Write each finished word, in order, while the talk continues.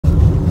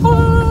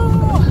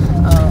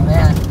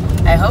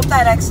hope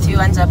that X2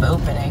 ends up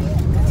opening,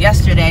 because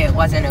yesterday it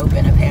wasn't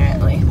open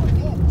apparently.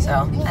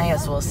 So I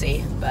guess we'll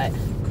see, but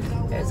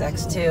there's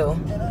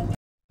X2.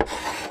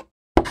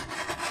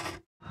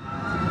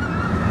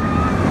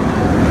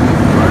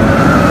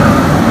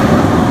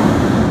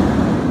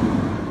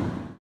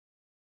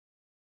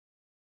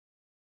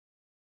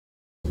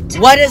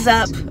 What is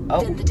up?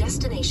 Oh. Then the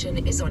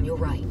destination is on your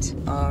right.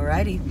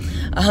 Alrighty.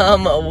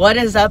 What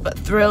is up,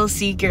 thrill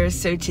seekers?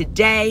 So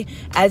today,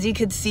 as you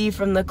could see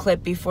from the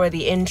clip before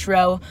the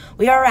intro,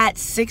 we are at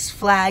Six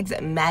Flags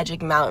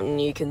Magic Mountain.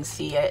 You can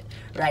see it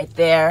right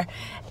there.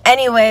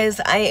 Anyways,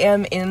 I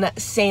am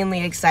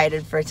insanely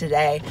excited for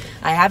today.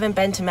 I haven't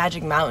been to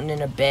Magic Mountain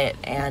in a bit,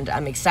 and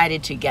I'm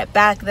excited to get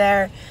back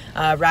there,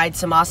 ride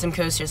some awesome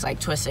coasters like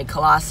Twisted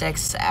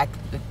Colossus,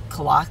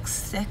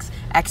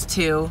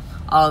 X2,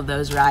 all of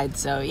those rides.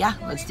 So yeah,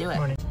 let's do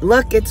it.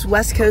 Look, it's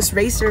West Coast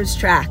Racers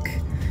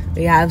track.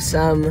 We have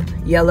some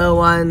yellow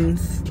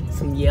ones,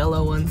 some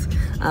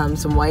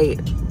white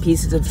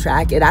pieces of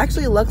track. It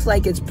actually looks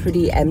like it's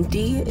pretty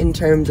empty in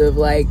terms of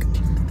like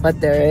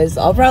what there is.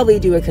 I'll probably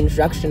do a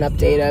construction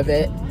update of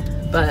it,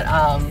 but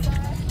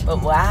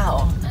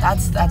wow,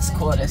 that's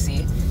cool to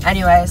see.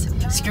 Anyways,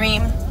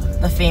 Scream,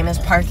 the famous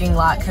parking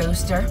lot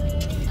coaster.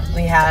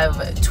 We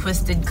have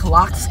Twisted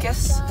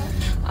Colossus,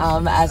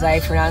 as I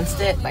pronounced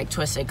it, like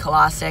Twisted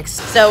Colossus.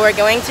 So we're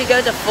going to go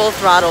to Full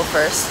Throttle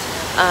first,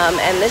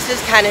 and this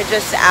is kind of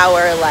just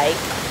our like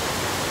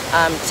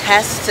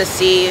test to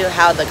see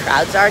how the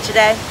crowds are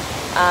today.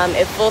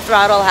 If Full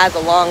Throttle has a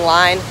long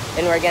line,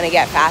 then we're going to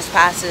get fast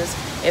passes.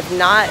 If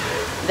not,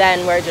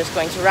 then we're just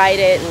going to ride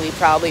it, and we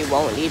probably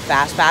won't need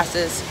fast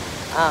passes.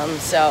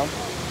 So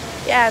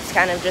yeah, it's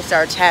kind of just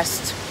our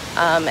test,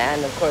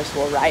 and of course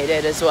we'll ride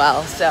it as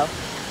well. So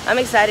I'm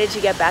excited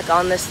to get back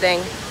on this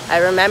thing. I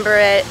remember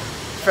it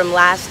from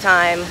last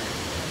time.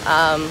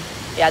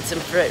 We had some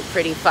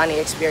pretty funny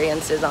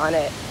experiences on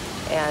it,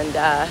 and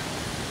I'm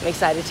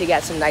excited to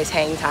get some nice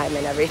hang time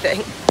and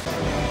everything.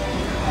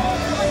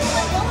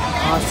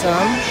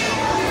 Awesome.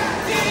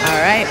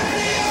 All right,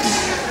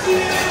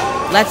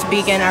 let's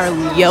begin our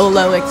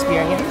YOLO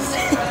experience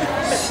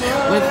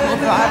with Full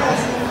Throttle.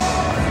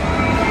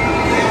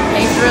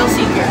 Hey, thrill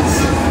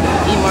seekers,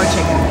 eat more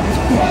chicken.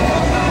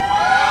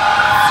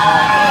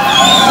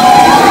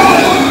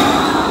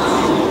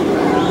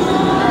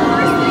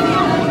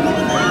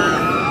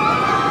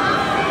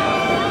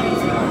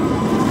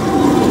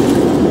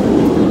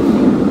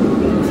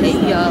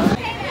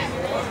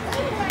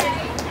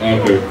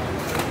 Okay.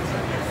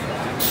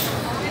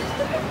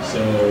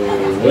 So,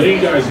 what are you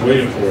guys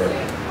waiting for?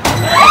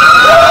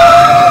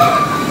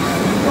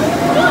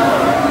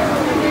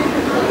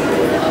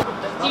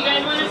 Do you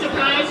guys want a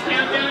surprise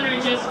countdown or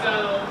just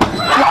go?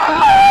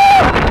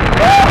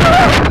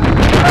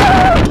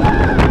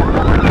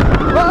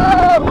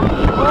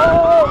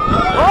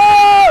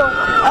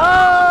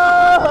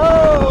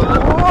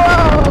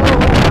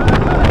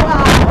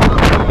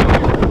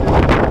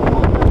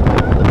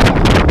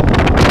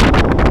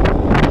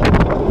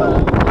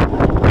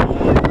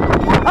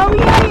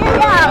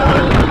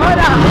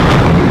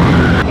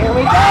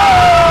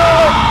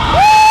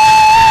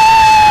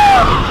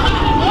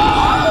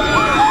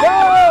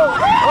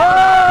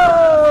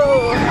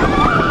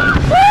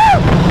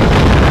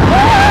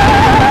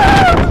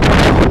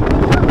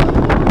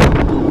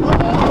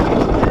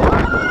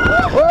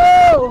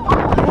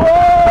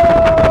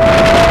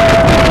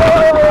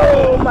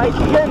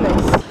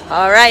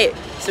 Alright,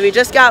 so we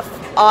just got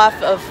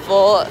off of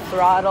Full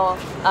Throttle,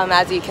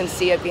 as you can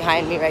see it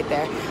behind me right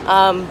there.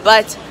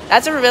 But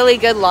that's a really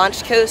good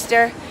launch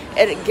coaster.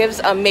 It gives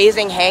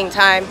amazing hang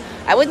time.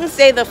 I wouldn't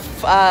say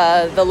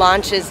the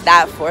launch is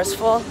that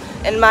forceful,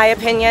 in my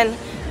opinion.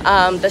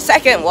 The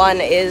second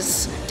one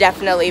is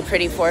definitely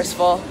pretty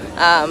forceful.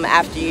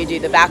 After you do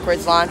the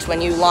backwards launch,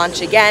 when you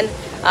launch again,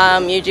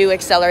 you do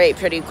accelerate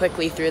pretty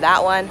quickly through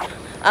that one.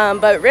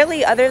 But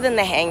really, other than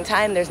the hang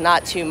time, there's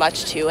not too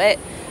much to it.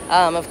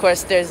 Of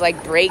course, there's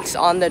like brakes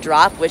on the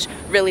drop, which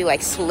really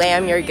like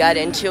slam your gut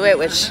into it,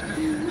 which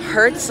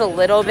hurts a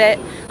little bit.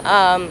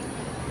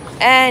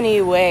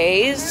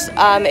 Anyways,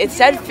 it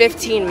said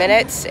 15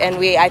 minutes, and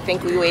I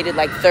think we waited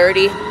like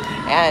 30,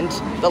 and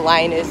the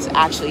line is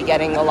actually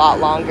getting a lot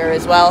longer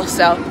as well.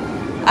 So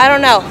I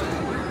don't know,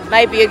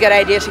 might be a good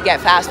idea to get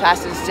fast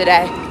passes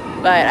today,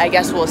 but I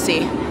guess we'll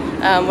see.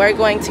 We're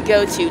going to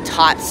go to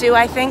Tatsu,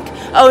 I think.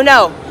 Oh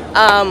no,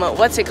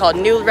 what's it called?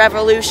 New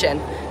Revolution.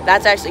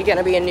 That's actually going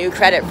to be a new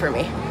credit for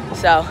me.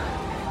 So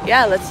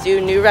yeah, let's do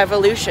New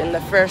Revolution,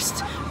 the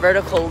first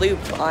vertical loop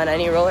on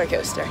any roller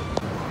coaster.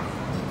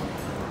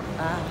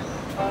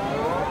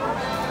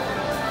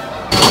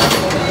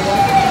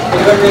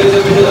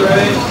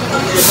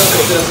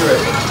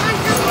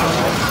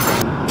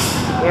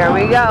 Here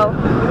we go.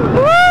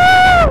 Woo!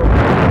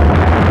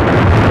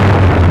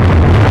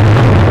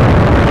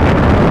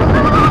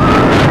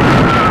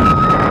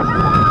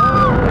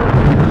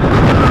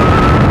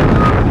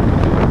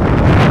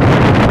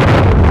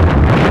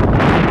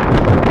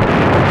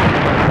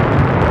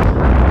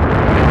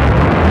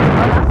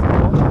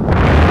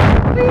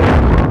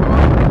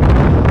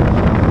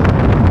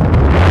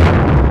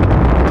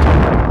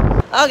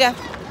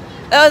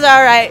 That was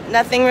alright,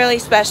 nothing really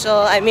special.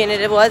 I mean,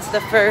 it was the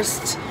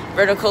first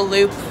vertical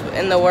loop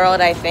in the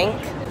world, I think.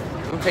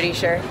 I'm pretty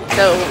sure.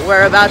 So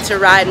we're about to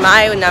ride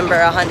my number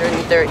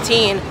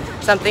 113,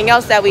 something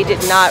else that we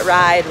did not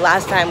ride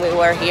last time we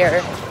were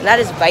here, and that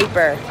is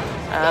Viper,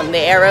 the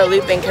aero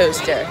looping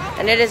coaster.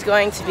 And it is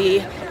going to be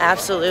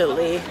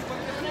absolutely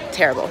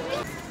terrible.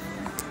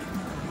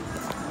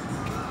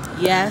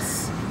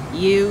 Yes,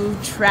 you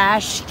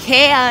trash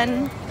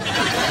can.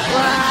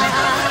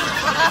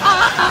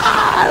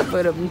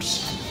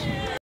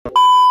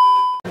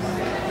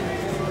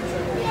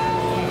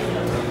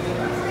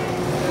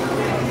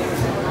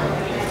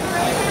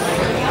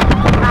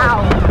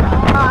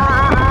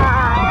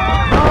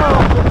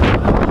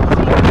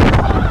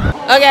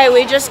 Okay,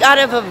 we just got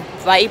out of a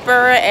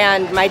Viper,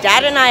 and my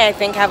dad and I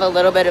think, have a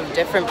little bit of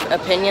different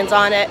opinions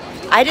on it.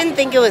 I didn't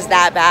think it was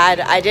that bad.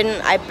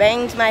 I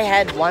banged my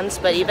head once,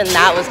 but even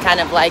that was kind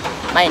of like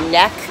my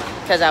neck,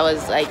 because I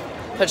was like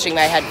pushing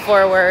my head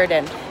forward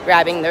and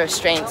grabbing the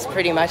restraints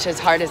pretty much as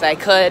hard as I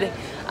could.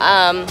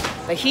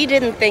 But he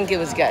didn't think it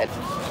was good.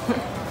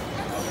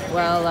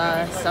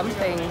 Well,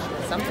 something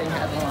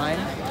has a line.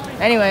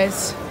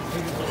 Anyways,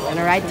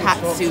 gonna ride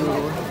Tatsu.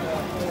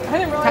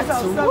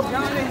 Tatsu?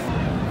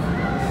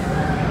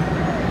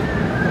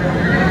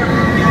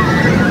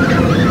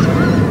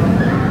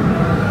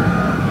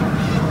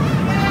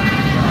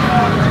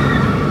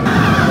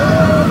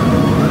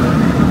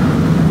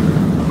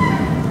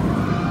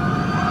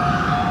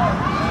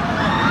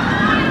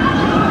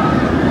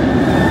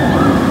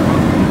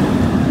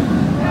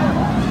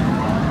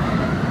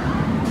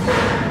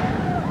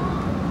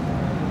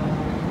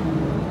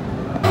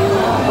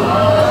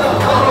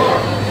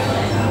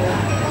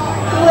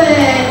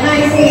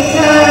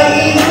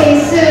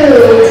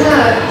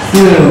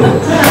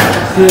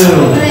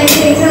 When I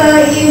say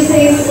tug, you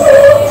say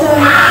tug,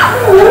 tug,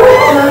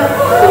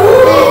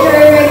 and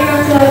turn right on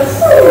tug.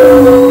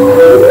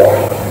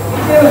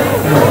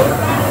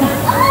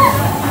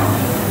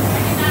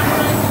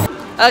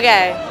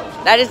 Okay,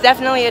 that is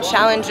definitely a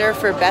challenger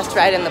for best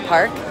ride in the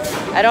park.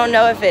 I don't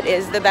know if it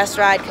is the best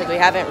ride because we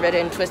haven't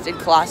ridden Twisted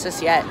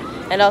Colossus yet,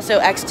 and also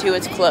X2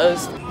 is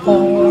closed.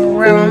 All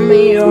around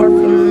me are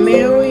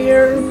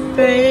familiar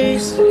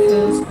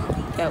faces.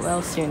 Get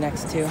well soon,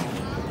 X2.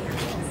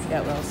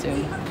 Get well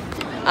soon.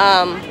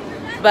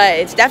 But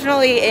it's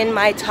definitely in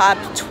my top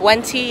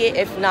 20,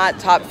 if not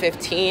top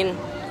 15,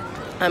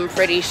 I'm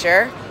pretty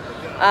sure.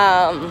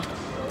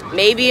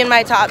 Maybe in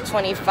my top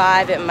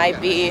 25, it might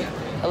be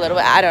a little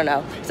bit, I don't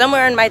know.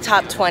 Somewhere in my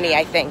top 20,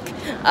 I think.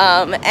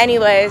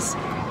 Anyways,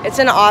 it's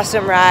an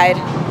awesome ride,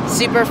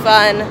 super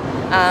fun,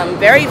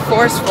 very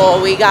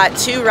forceful. We got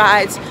 2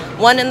 rides,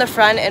 one in the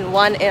front and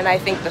one in, I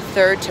think, the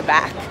third to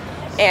back.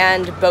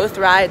 And both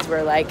rides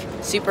were like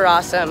super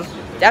awesome.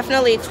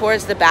 Definitely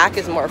towards the back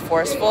is more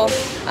forceful,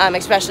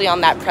 especially on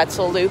that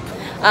pretzel loop.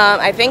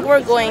 I think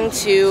we're going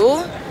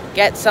to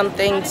get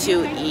something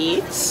to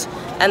eat,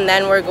 and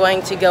then we're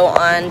going to go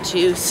on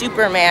to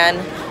Superman,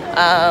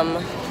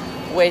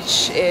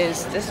 which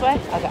is this way?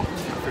 Okay.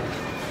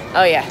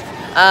 Oh yeah.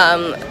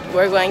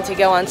 We're going to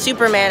go on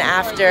Superman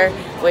after,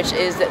 which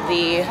is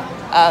the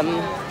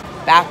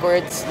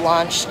backwards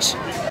launched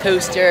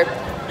coaster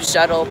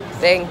shuttle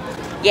thing.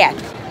 Yeah.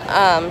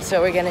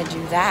 So we're gonna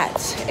do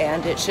that,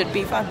 and it should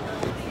be fun.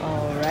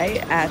 All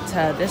right, at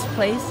this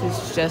place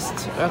is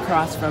just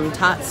across from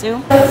Tatsu.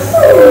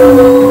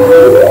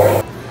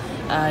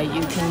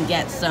 You can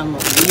get some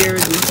weird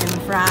looking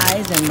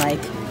fries and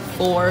like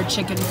 4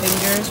 chicken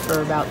fingers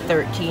for about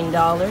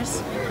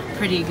 $13.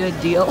 Pretty good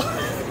deal.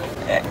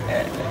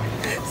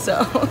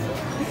 So,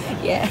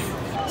 yeah.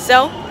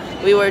 So,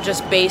 we were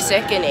just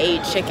basic and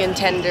ate chicken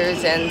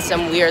tenders and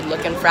some weird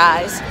looking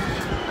fries.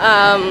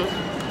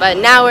 But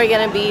now we're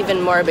gonna be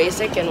even more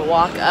basic and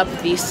walk up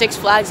the Six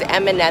Flags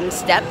M&M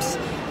steps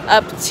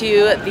up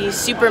to the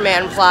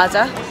Superman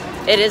Plaza.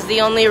 It is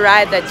the only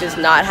ride that does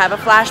not have a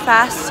flash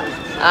pass,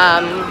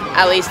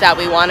 at least that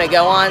we want to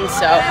go on.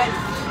 So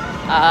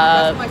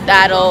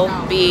that'll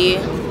be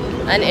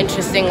an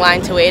interesting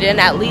line to wait in.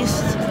 At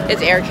least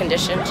it's air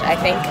conditioned, I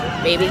think,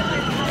 maybe.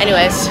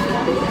 Anyways,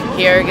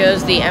 here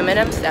goes the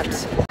M&M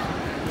steps. Here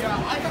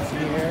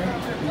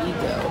we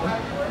go.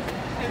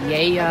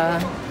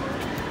 Yeah.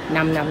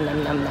 Nom nom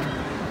nom nom nom.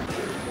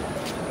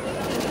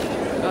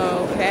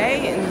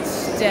 Okay,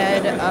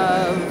 instead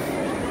of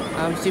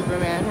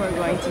Superman, we're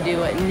going to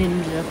do a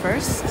Ninja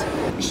first.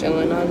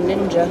 Chilling on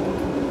Ninja.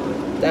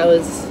 That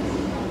was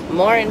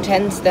more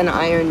intense than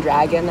Iron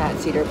Dragon at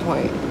Cedar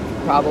Point.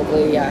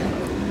 Probably, yeah.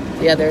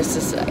 The other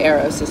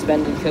aero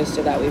suspended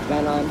coaster that we've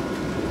been on.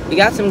 We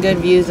got some good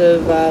views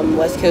of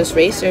West Coast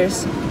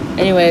racers.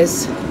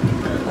 Anyways,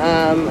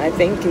 I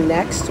think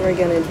next we're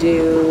gonna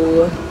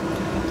do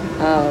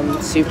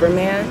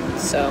Superman,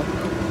 so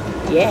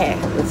yeah,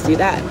 let's do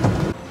that. We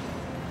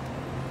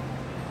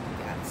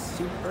got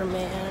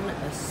Superman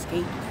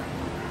Escape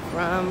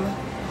from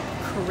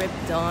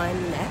Krypton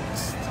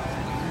next,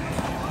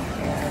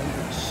 and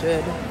it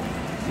should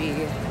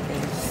be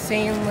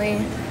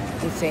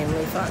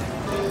insanely fun.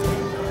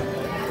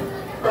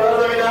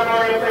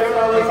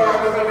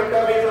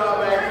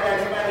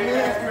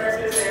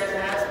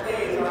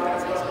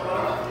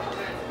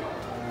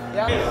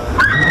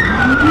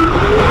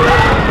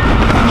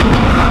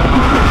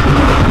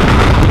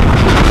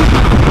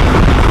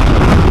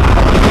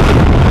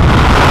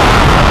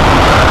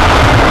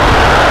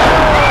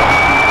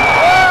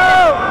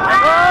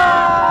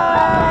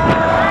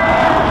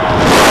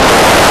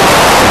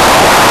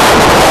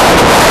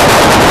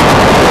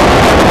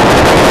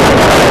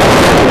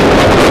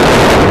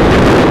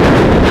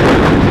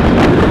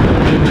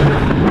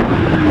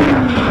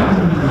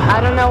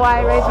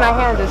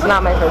 It's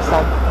not my first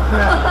time.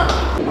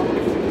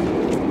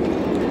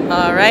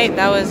 Alright,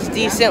 that was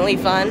decently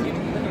fun.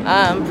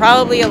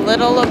 Probably a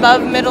little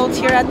above middle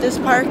tier at this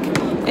park.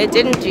 It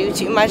didn't do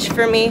too much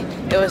for me.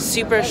 It was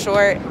super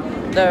short.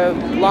 The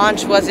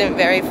launch wasn't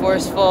very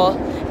forceful,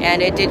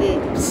 and it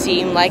didn't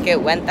seem like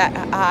it went that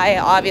high.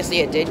 Obviously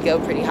it did go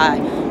pretty high,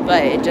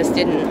 but it just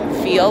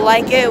didn't feel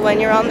like it when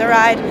you're on the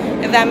ride,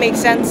 if that makes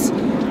sense.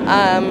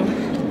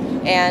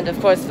 And of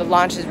course the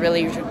launch is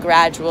really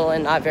gradual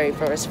and not very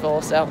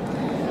forceful, so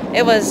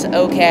it was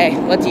okay.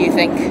 What do you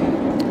think?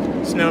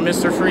 It's no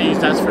Mr. Freeze,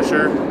 that's for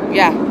sure.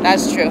 Yeah,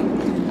 that's true.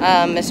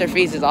 Mr.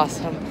 Freeze is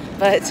awesome.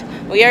 But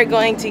we are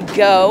going to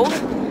go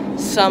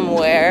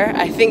somewhere.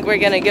 I think we're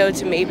gonna go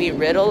to maybe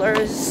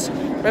Riddler's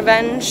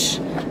Revenge,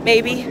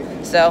 maybe.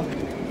 So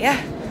yeah,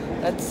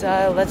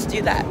 let's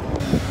do that.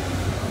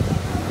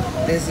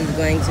 This is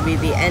going to be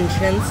the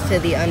entrance to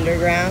the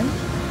underground.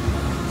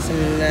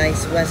 Some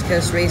nice West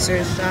Coast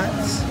Racers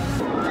shots.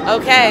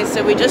 Okay,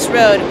 so we just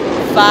rode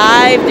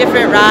 5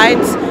 different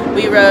rides.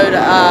 We rode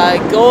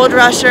Gold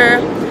Rusher,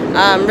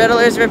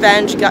 Riddler's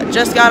Revenge,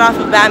 just got off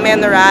of Batman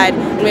the Ride,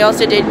 and we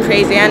also did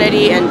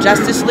Crazanity and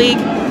Justice League.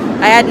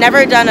 I had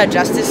never done a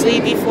Justice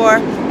League before.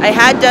 I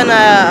had done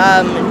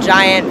a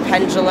giant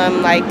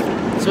pendulum like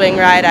swing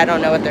ride, I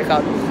don't know what they're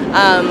called.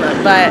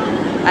 But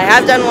I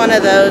have done one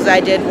of those. I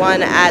did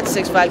one at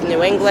Six Flags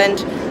New England,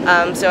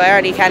 so I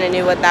already kind of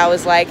knew what that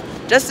was like.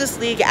 Justice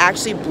League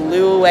actually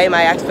blew away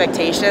my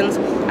expectations.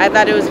 I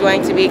thought it was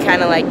going to be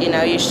kind of like, you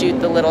know, you shoot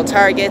the little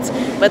targets,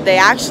 but they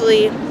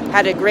actually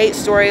had a great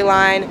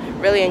storyline,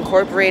 really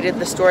incorporated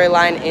the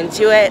storyline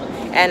into it,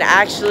 and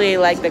actually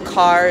like the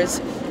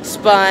cars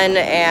spun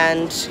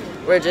and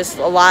were just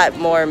a lot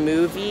more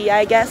movie,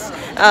 I guess,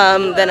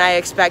 than I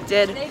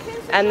expected.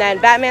 And then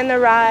Batman the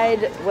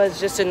Ride was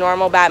just a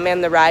normal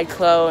Batman the Ride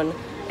clone,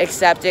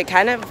 except it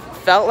kind of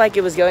felt like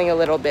it was going a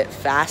little bit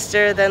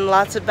faster than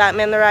lots of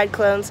Batman the Ride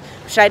clones,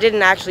 which I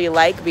didn't actually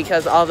like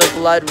because all the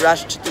blood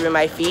rushed through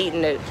my feet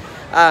and it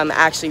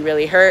actually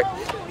really hurt.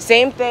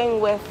 Same thing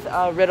with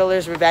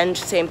Riddler's Revenge,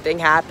 same thing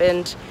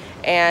happened.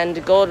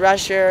 And Gold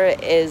Rusher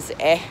is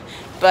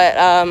but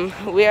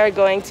we are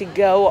going to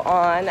go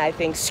on, I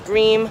think,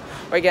 Scream.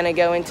 We're going to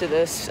go into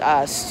this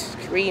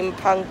Scream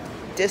Punk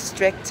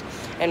District,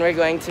 and we're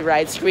going to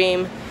ride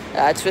Scream,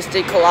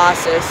 Twisted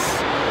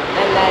Colossus,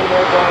 and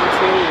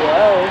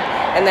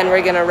then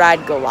we're going to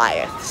ride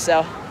Goliath.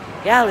 So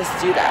yeah,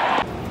 let's do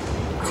that.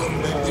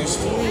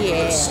 Oh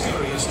yeah,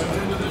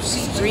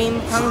 Scream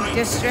Punk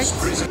District.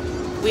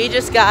 We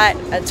just got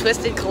a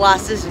Twisted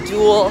Colossus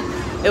duel.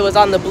 It was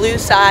on the blue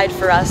side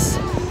for us,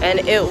 and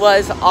it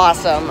was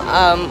awesome.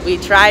 We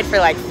tried for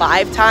like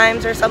 5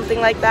 times or something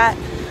like that,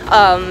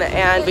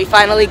 and we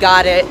finally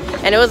got it,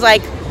 and it was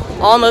like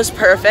almost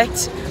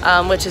perfect,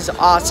 which is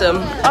awesome.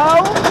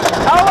 Oh,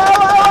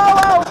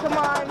 come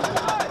on,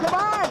 come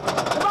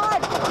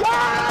on,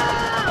 yeah!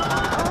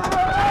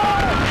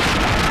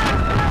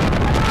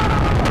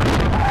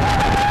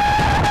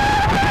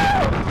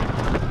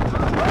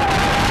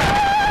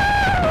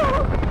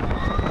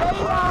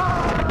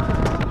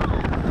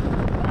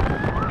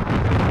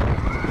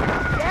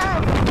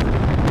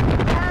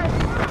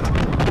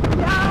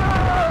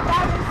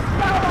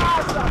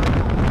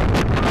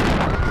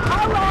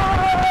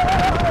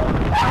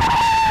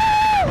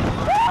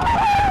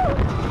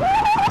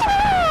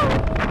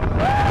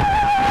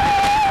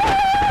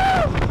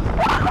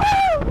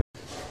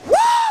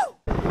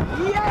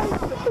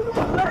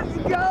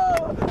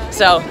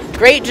 So,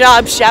 great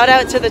job. Shout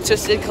out to the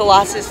Twisted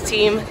Colossus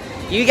team.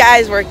 You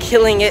guys were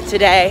killing it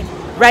today.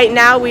 Right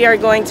now we are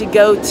going to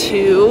go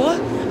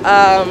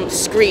to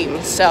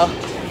Scream. So,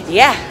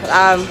 yeah,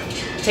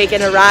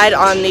 taking a ride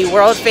on the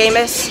world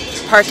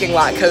famous parking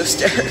lot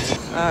coaster.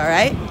 All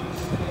right,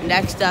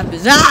 next up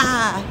is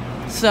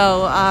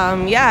So,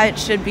 yeah, it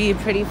should be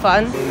pretty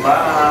fun.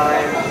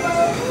 Bye.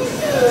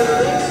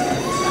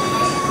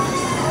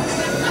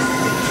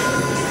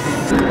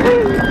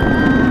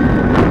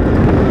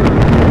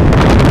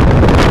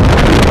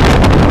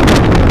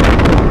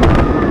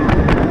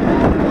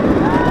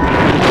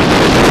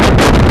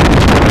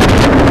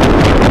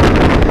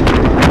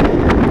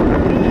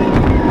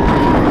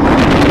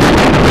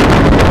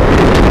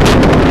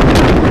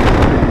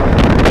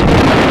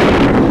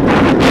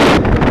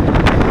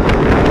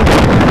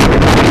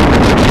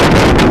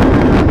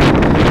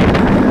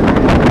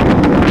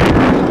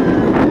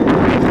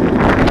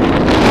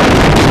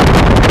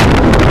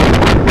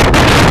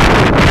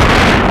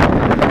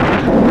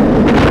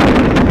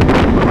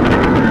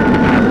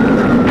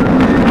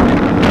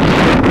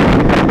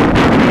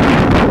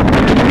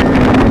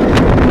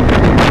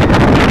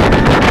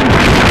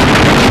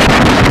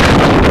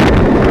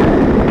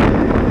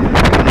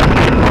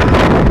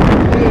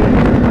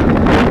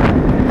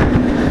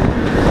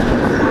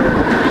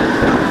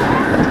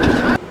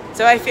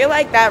 So I feel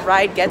like that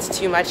ride gets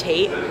too much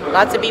hate.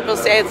 Lots of people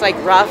say it's like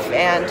rough,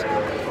 and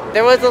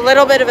there was a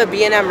little bit of a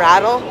B&M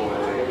rattle,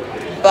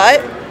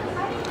 but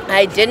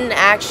I didn't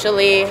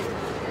actually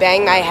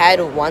bang my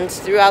head once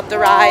throughout the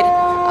ride.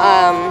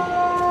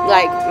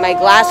 Like my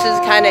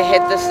glasses kind of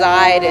hit the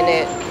side and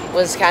it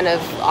was kind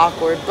of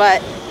awkward,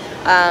 but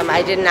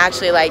I didn't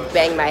actually like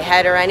bang my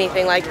head or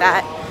anything like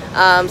that.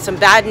 Some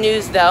bad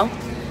news though,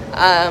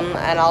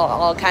 and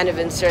I'll kind of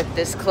insert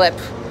this clip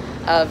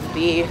of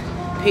the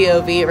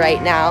POV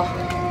right now.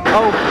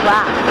 Oh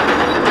crap.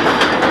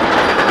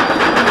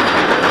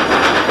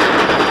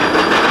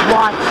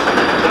 Watch.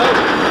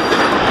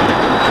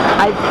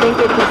 I think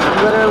it just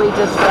literally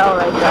just fell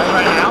right there.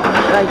 Right now?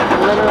 Like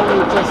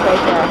literally just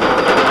right there.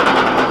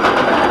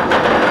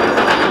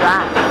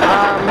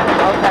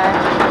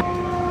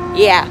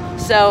 Okay. Yeah,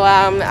 so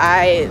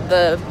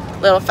the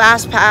little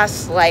fast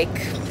pass,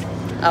 like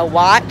a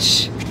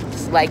watch,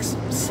 like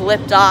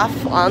slipped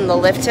off on the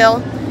lift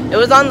hill. It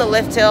was on the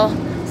lift hill,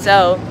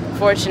 so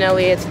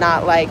fortunately it's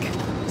not like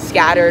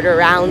scattered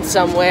around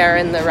somewhere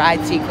in the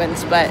ride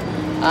sequence, but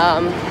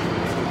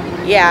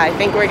yeah, I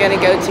think we're gonna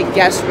go to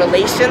guest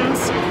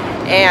relations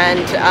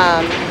and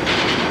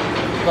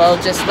we'll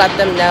just let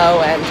them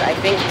know, and I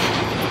think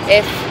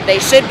if they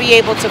should be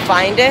able to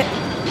find it,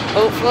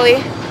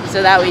 hopefully,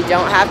 so that we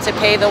don't have to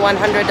pay the $100,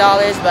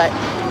 but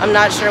I'm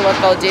not sure what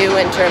they'll do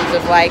in terms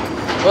of like,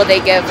 will they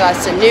give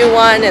us a new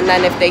one, and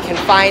then if they can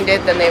find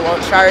it, then they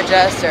won't charge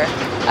us, or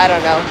I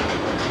don't know.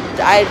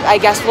 I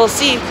guess we'll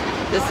see.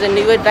 This is a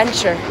new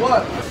adventure.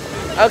 What?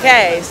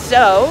 Okay,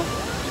 so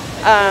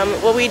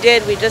what we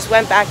did, we just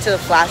went back to the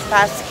Flash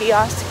Pass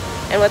kiosk,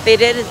 and what they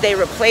did is they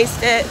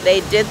replaced it.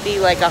 They did the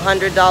like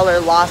 $100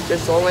 lost or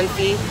stolen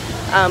fee,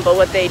 but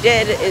what they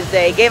did is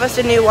they gave us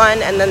a new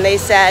one, and then they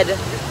said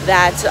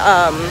that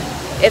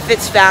if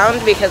it's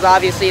found, because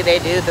obviously they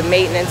do the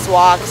maintenance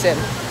walks and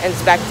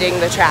inspecting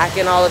the track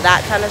and all of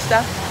that kind of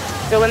stuff.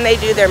 So when they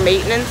do their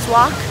maintenance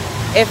walk,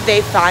 if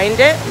they find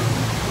it,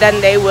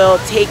 then they will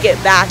take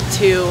it back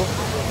to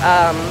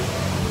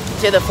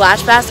the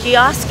Flash Pass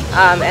kiosk,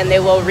 and they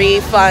will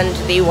refund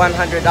the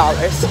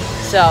 $100.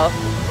 So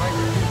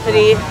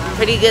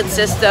pretty good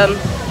system.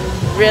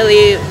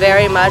 Really,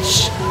 very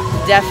much,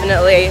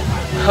 definitely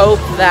hope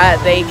that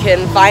they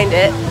can find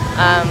it.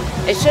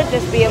 It should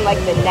just be in like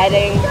the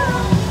netting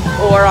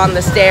or on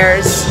the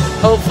stairs,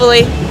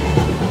 hopefully.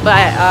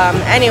 But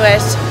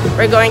anyways,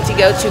 we're going to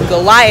go to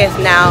Goliath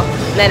now,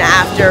 and then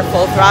after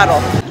Full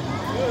Throttle.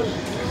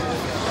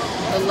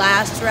 The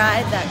last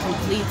ride that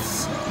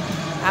completes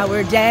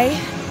our day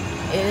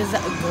is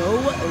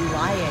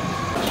Goliath.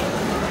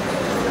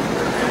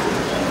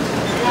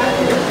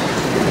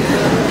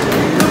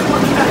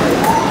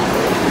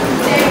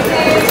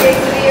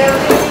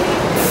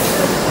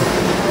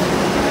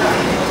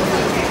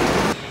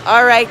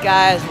 All right,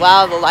 guys.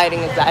 Wow, the lighting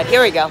is bad.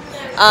 Here we go.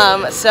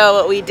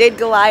 So we did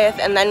Goliath,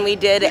 and then we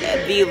did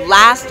the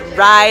last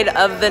ride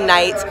of the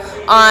night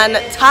on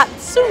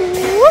Tatsu,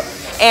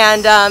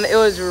 and it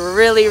was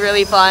really,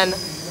 really fun.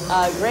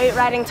 Great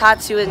riding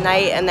Tatsu at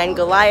night, and then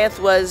Goliath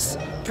was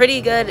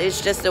pretty good.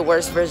 It's just the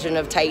worst version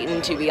of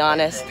Titan, to be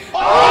honest.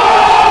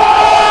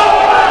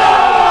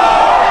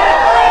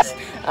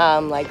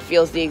 Like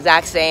feels the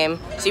exact same,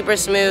 super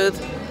smooth.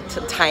 A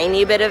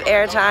tiny bit of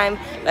airtime,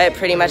 but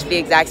pretty much the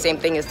exact same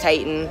thing as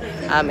Titan,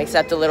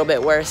 except a little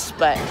bit worse.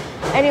 But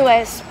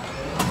anyways,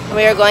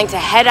 we are going to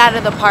head out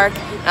of the park,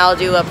 and I'll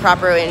do a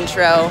proper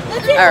intro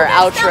or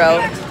outro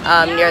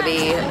near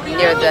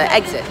the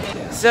exit.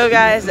 So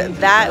guys,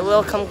 that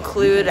will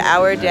conclude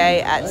our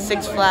day at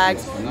Six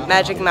Flags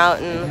Magic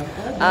Mountain.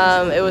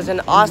 It was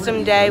an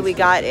awesome day. We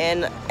got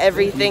in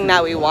everything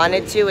that we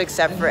wanted to,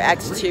 except for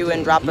X2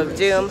 and Drop of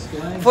Doom.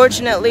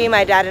 Fortunately,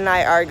 my dad and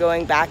I are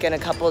going back in a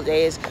couple of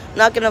days. I'm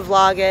not gonna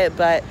vlog it,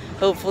 but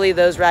hopefully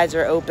those rides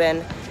are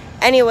open.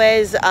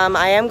 Anyways,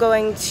 I am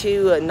going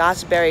to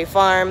Knott's Berry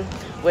Farm,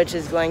 which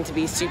is going to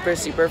be super,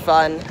 super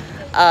fun.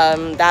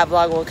 That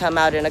vlog will come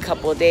out in a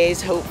couple of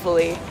days,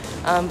 hopefully.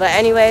 But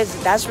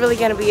anyways, that's really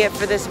gonna be it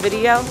for this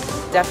video.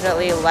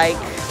 Definitely like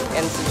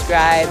and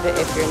subscribe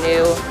if you're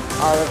new,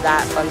 all of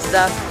that fun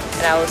stuff.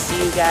 And I will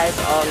see you guys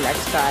all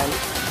next time.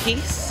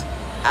 Peace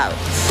out.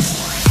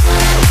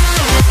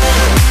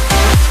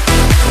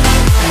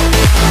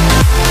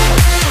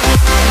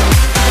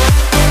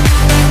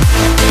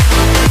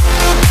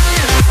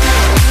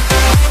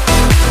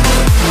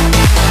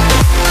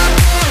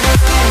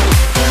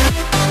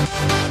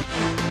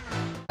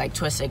 Like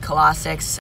Twisted Colossus